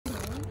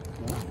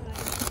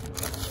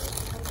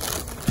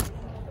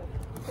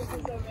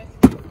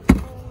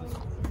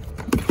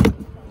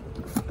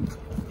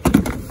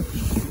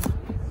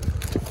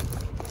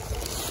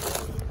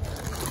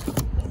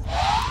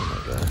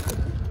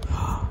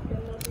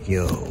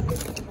Yo,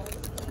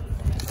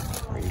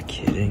 are you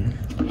kidding?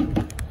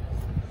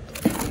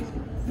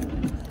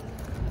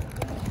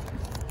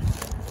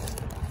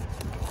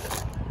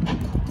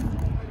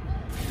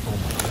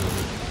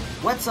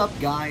 What's up,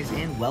 guys,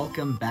 and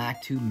welcome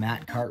back to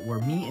Matt Cart, where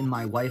me and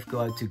my wife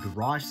go out to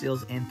garage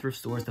sales and thrift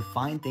stores to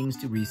find things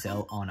to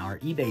resell on our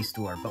eBay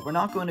store. But we're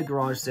not going to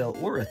garage sale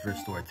or a thrift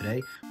store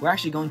today. We're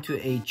actually going to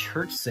a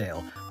church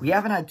sale. We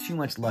haven't had too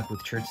much luck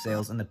with church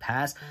sales in the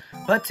past,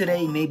 but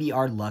today maybe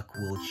our luck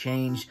will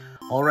change.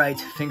 All right,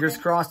 fingers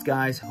crossed,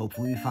 guys.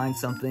 Hopefully we find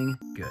something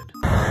good.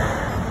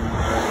 That's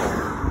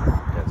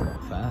going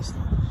fast.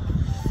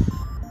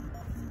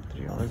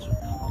 $3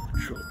 Paw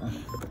Patrol.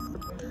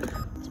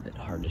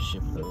 Hard to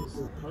ship those.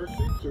 Car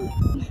seats or?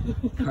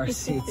 Car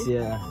seats,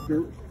 yeah.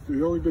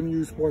 They've only been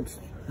used once.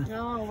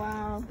 Oh,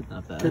 wow.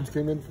 Not bad. Kids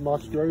came in from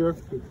Australia,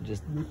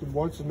 Just used them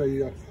once, and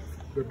they're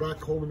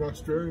back home in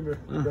Australia, and their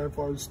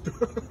grandfather's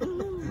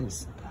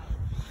This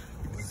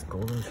is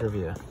golden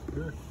trivia.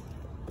 Yeah.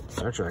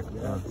 Star Trek.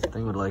 Yeah,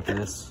 thing would like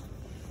this.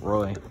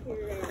 Roy.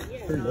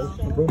 There you go,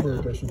 the Boomer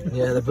edition.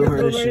 Yeah, the Boomer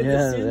edition.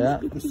 Yeah,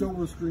 The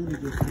silver screen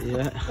edition.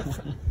 yeah.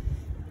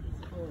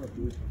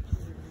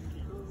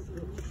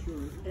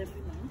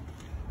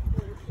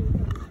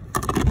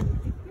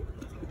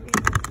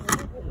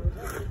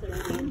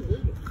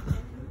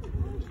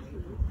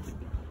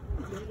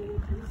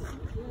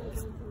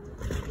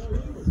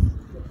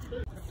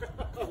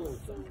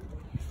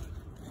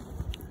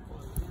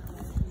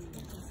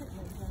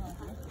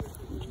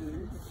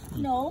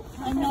 No,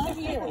 I'm not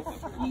here.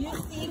 Do you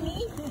see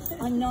me?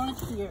 I'm not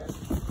here.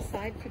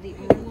 Aside for the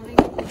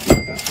online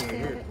sale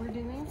that we're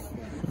doing.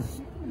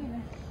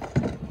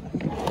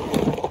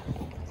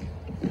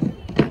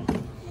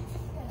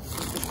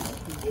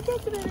 You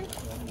take the bag.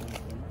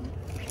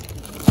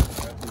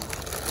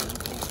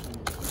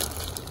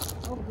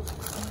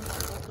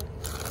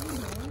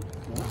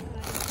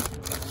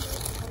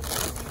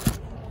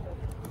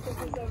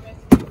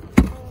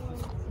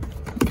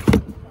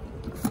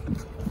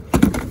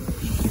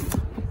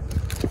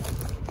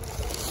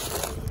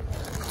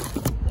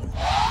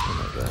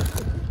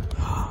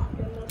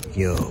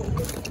 Yo, are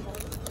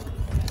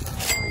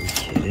you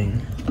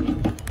kidding?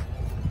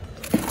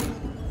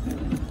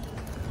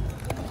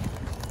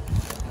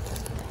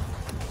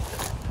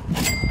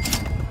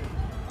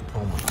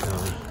 Oh my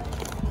god.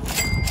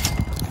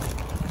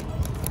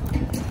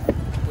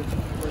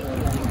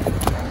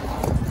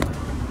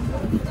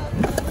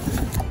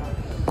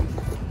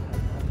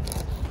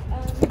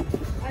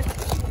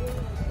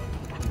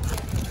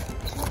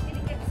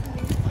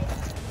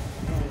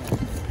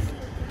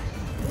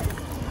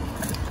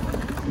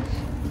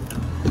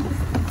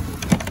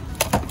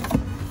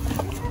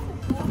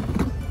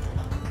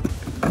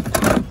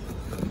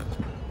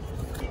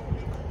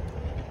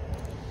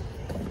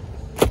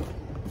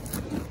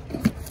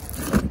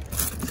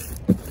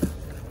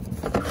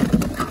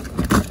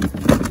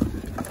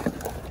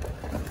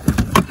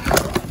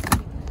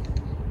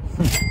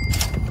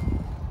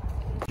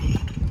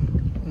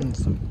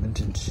 Some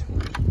vintage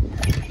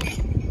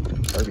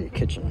Barbie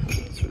kitchen.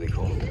 It's really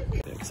cool.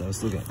 Yeah, because I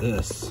was looking at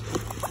this.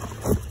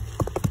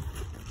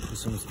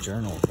 This one's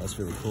journal. That's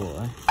really cool,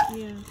 eh?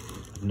 Yeah.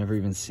 I've never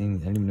even seen,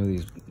 I didn't even know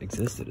these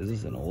existed. Is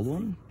this an old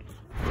one?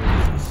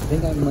 I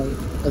think I might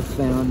have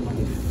found my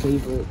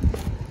favorite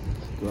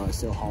garage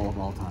sale haul of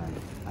all time.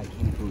 I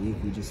can't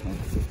believe we just spent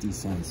 50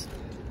 cents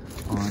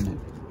on,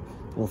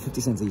 well, 50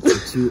 cents each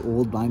for two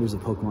old binders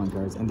of Pokemon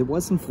cards. And there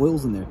was some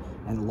foils in there,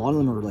 and a lot of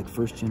them are like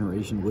first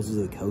generation Wizards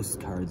of the Coast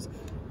cards.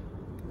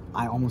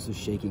 I almost was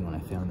shaking when I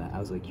found that. I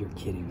was like, you're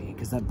kidding me.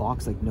 Because that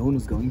box, like, no one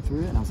was going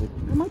through it. And I was like,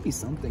 there might be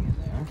something in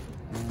there.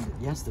 And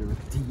yes, there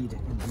indeed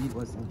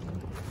was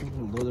something.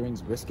 Lord of the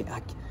Rings brisket. I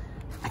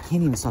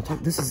can't even stop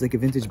talking. This is like a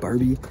vintage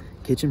Barbie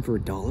kitchen for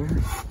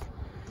 $1.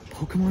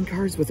 Pokemon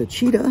cards with a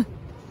cheetah.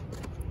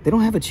 They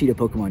don't have a cheetah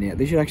Pokemon yet.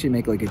 They should actually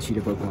make like a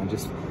cheetah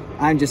Pokemon.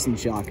 I'm just in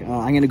shock.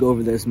 I'm gonna go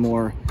over this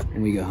more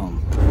when we go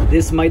home.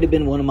 This might have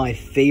been one of my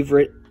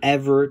favorite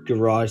ever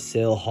garage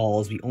sale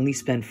hauls. We only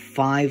spent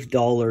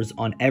 $5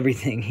 on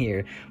everything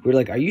here. We were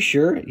like, are you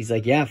sure? He's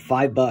like, yeah,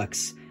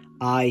 $5.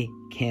 I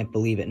can't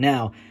believe it.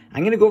 Now,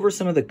 I'm going to go over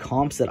some of the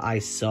comps that I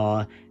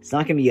saw. It's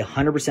not going to be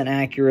 100%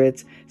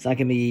 accurate. It's not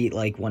going to be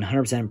like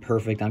 100%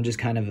 perfect. I'm just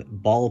kind of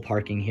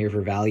ballparking here for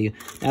value.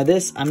 Now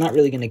this, I'm not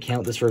really going to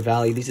count this for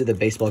value. These are the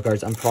baseball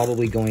cards. I'm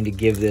probably going to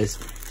give this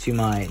to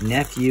my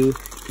nephew.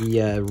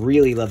 He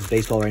really loves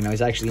baseball right now.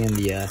 He's actually in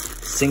the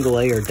single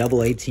A or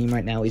double A team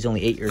right now. He's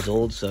only 8 years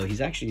old, so he's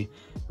actually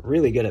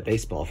really good at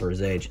baseball for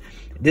his age.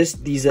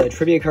 These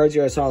trivia cards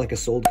here, I saw like a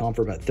sold comp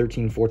for about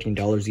 $13,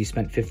 $14. He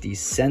spent 50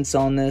 cents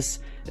on this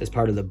as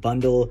part of the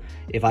bundle.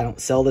 If I don't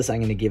sell this, I'm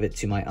going to give it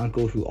to my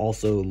uncle who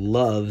also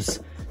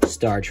loves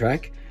Star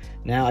Trek.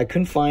 Now, I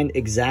couldn't find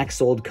exact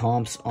sold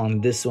comps on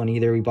this one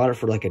either. We bought it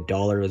for like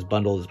 $1. It was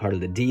bundled as part of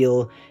the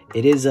deal.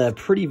 It is a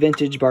pretty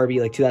vintage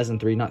Barbie, like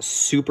 2003. Not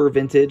super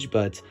vintage,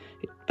 but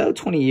about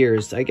 20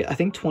 years. I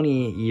think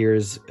 20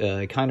 years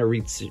kind of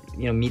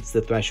meets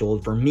the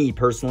threshold for me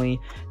personally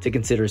to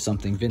consider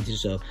something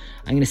vintage. So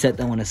I'm going to set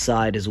that one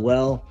aside as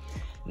well.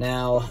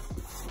 Now,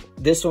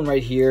 this one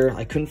right here,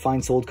 I couldn't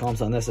find sold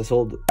comps on this. I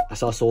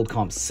saw sold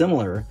comps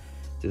similar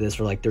to this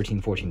for like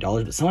 $13,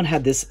 $14, but someone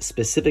had this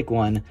specific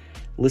one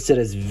listed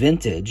as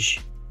vintage,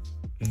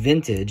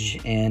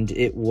 and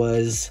it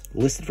was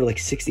listed for like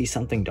 60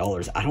 something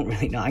dollars. I don't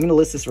really know. I'm gonna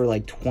list this for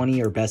like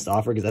 20 or best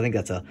offer, because I think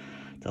that's a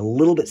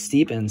little bit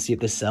steep, and see if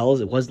this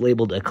sells. It was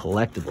labeled a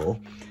collectible,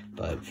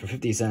 but for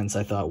 50 cents,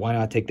 I thought, why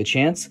not take the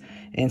chance?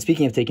 And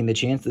speaking of taking the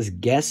chance, this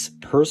Guess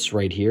purse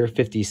right here,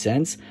 50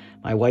 cents.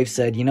 My wife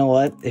said, you know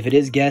what? If it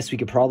is Guess, we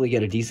could probably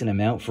get a decent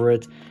amount for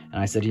it.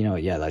 And I said, you know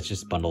what? Yeah, let's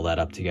just bundle that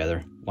up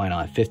together. Why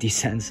not? 50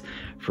 cents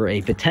for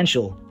a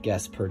potential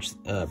Guess purse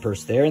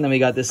there. And then we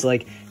got this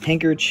like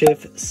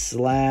handkerchief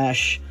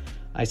slash,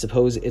 I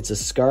suppose it's a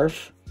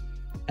scarf.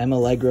 M.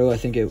 Allegro, I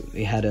think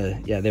it had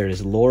a, yeah, there it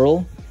is,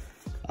 Laurel.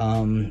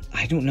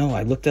 I don't know.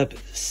 I looked up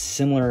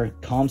similar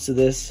comps to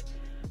this.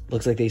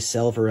 Looks like they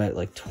sell for at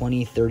like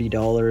 $20,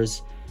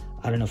 $30.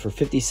 I don't know, for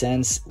 50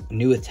 cents,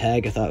 new with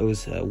tag, I thought it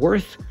was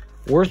worth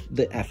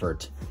the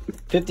effort.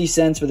 50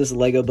 cents for this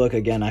Lego book.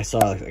 Again, I saw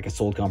like a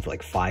sold comp for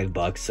like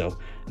 $5, so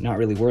not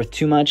really worth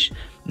too much.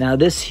 Now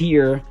this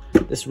here,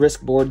 this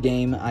Risk board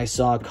game, I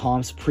saw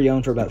comps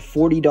pre-owned for about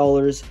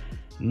 $40.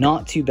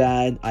 Not too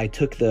bad. I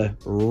took the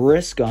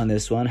risk on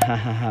this one. Ha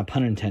ha ha,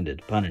 pun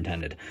intended, pun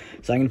intended.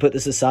 So I'm gonna put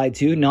this aside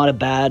too. Not a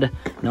bad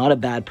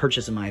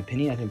purchase in my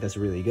opinion. I think that's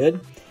really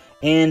good.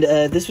 And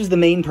this was the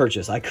main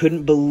purchase. I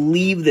couldn't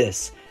believe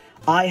this.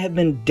 I have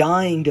been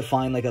dying to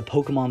find like a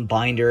Pokemon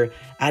binder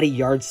at a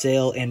yard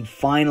sale, and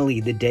finally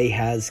the day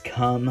has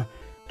come.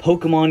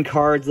 Pokemon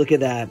cards, look at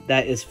that.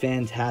 That is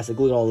fantastic.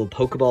 Look at all the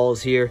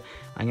Pokeballs here.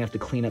 I'm gonna have to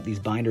clean up these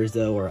binders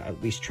though, or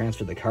at least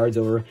transfer the cards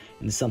over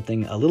into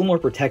something a little more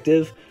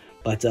protective.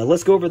 But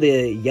let's go over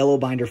the yellow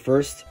binder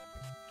first,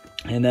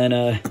 and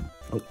then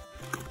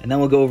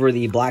we'll go over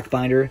the black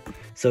binder.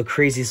 So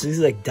crazy. So these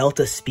are like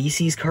Delta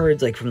Species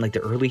cards, like from like the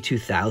early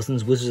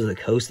 2000s, Wizards of the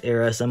Coast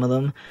era, some of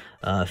them.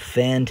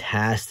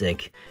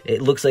 Fantastic.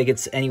 It looks like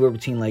it's anywhere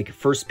between like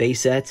first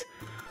base set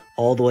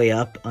all the way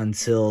up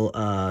until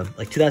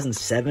like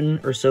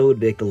 2007 or so would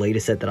be like the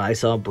latest set that I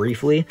saw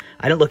briefly.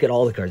 I didn't look at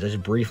all the cards, I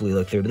just briefly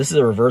looked through. But this is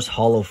a reverse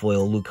holo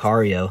foil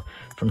Lucario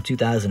from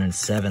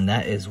 2007.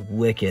 That is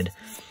wicked.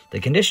 The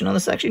condition on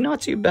this is actually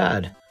not too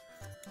bad.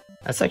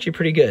 That's actually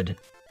pretty good.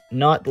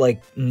 Not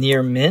like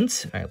near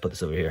mint. All right, I'll put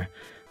this over here.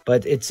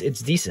 But it's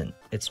decent.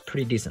 It's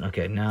pretty decent.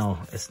 Okay,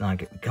 now it's not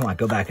good. Come on,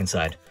 go back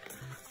inside.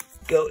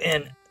 Go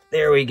in.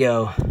 There we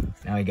go.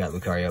 Now we got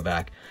Lucario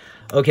back.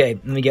 Okay,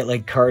 then we get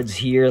like cards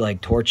here,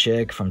 like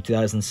Torchic from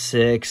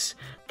 2006,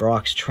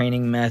 Brock's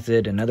Training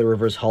Method, another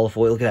reverse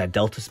holofoil. Look at that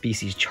Delta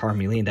Species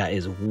Charmeleon. That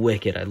is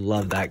wicked. I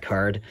love that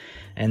card.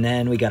 And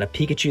then we got a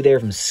Pikachu there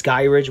from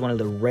Skyridge, one of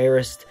the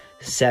rarest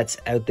sets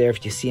out there.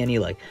 If you see any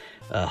like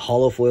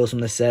holofoils from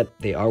the set,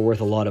 they are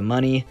worth a lot of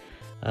money.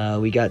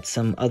 We got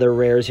some other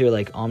rares here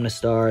like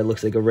Omnistar. It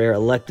looks like a rare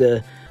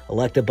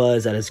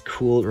Electabuzz. That is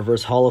cool.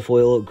 Reverse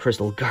holofoil,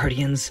 Crystal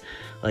Guardians,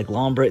 like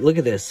Lombre. Look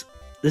at this.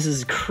 This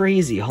is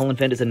crazy. Holland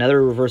Fendis,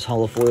 another reverse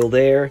holofoil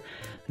there.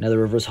 Another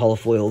reverse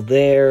holofoil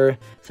there.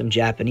 Some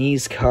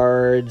Japanese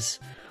cards.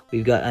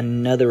 We've got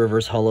another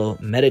reverse holo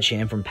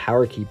Metacham from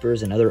Power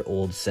Keepers, another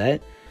old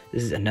set.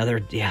 This is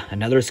another, yeah,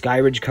 another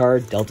Skyridge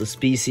card, Delta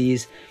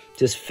Species.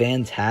 Just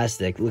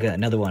fantastic. Look at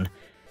another one.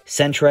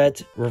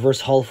 Sentret,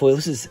 reverse holofoil.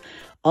 This is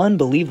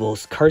unbelievable.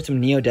 Cards from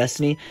Neo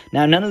Destiny.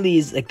 Now, none of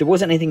these, like, there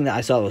wasn't anything that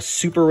I saw that was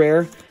super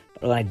rare.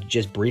 I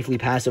just briefly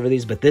passed over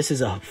these, but this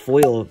is a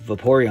foil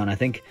Vaporeon. I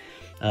think,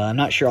 I'm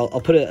not sure.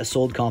 I'll put a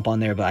sold comp on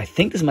there, but I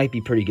think this might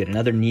be pretty good.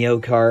 Another Neo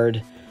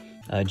card.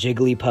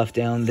 Jigglypuff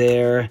down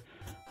there.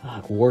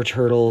 War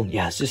Turtle.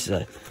 Yeah, it's just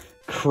a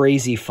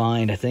crazy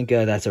find. I think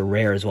that's a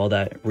rare as well,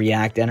 that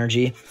React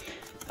Energy.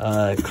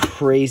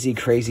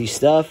 Crazy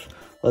stuff.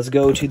 Let's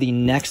go to the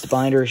next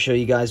binder, show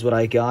you guys what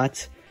I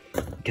got.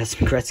 Got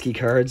some Gretzky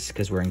cards,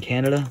 because we're in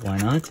Canada. Why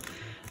not?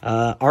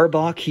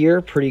 Arbok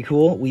here, pretty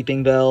cool.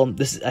 Weeping Bell.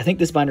 I think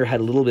this binder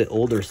had a little bit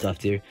older stuff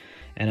too.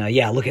 And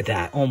yeah, look at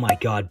that. Oh my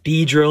god.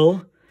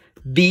 Beedrill,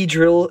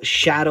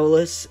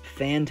 Shadowless.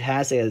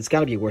 Fantastic. It's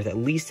got to be worth at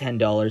least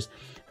 $10.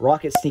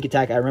 Rocket Sneak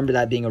Attack. I remember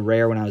that being a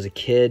rare when I was a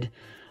kid.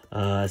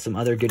 Some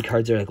other good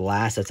cards there, like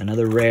Last. That's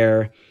another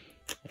rare.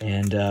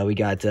 And we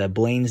got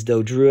Blaine's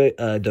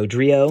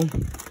Dodrio.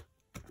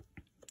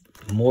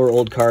 More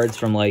old cards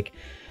from like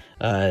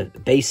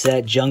base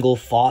set, Jungle,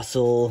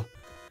 Fossil.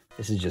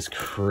 This is just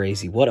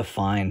crazy. What a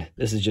find.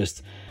 This is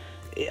just,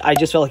 I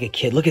just felt like a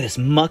kid. Look at this,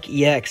 Muck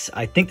EX.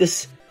 I think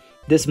this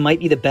might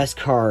be the best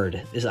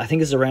card. I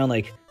think this is around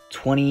like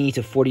 $20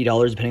 to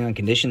 $40 depending on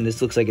condition.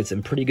 This looks like it's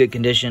in pretty good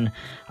condition.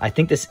 I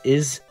think this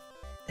is,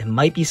 it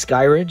might be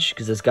Skyridge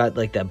because it's got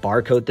like that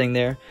barcode thing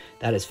there.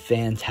 That is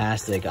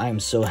fantastic. I am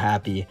so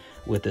happy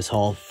with this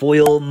haul.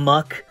 Foil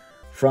Muck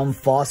from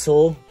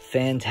Fossil.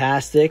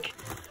 Fantastic.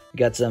 We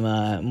got some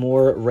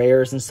more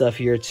rares and stuff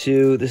here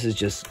too. This is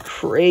just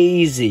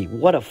crazy.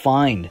 What a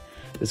find.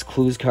 This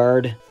Clues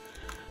card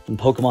from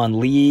Pokemon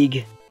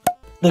League.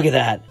 Look at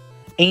that.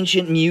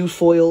 Ancient Mew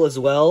foil as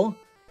well.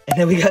 And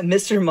then we got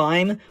Mr.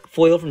 Mime,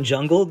 foil from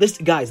Jungle.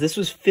 Guys, this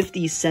was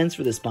 50 cents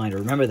for this binder.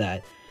 Remember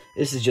that.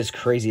 This is just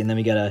crazy. And then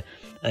we got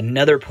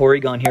another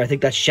Porygon here. I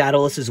think that's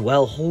Shadowless as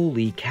well.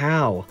 Holy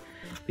cow.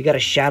 We got a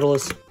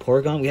Shadowless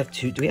Porygon. We have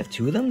two. Do we have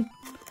two of them?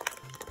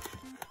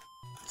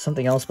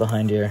 Something else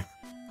behind here.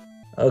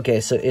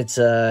 Okay, so it's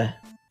a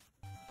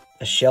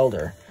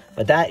Shelder.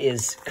 But that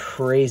is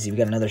crazy. We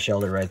got another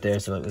Shelder right there.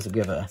 So we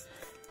have a...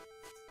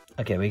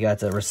 Okay, we got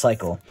the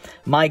Recycle.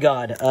 My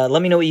God.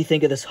 Let me know what you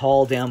think of this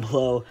haul down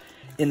below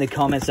in the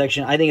comment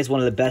section. I think it's one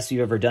of the best we've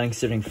ever done,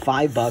 considering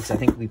 $5. I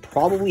think we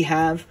probably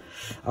have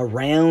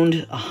around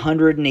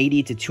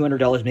 $180 to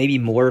 $200, maybe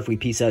more if we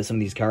piece out some of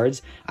these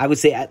cards. I would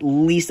say at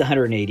least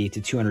 $180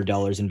 to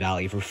 $200 in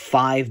value for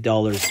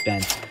 $5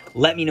 spent.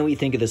 Let me know what you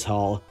think of this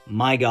haul.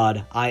 My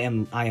God, I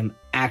am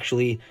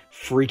actually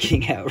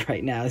freaking out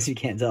right now, as you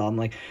can't tell. I'm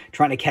like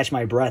trying to catch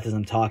my breath as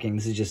I'm talking.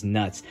 This is just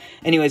nuts.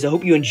 Anyways, I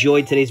hope you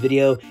enjoyed today's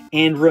video,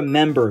 and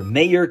remember,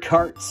 may your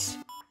carts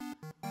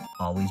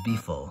always be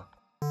full.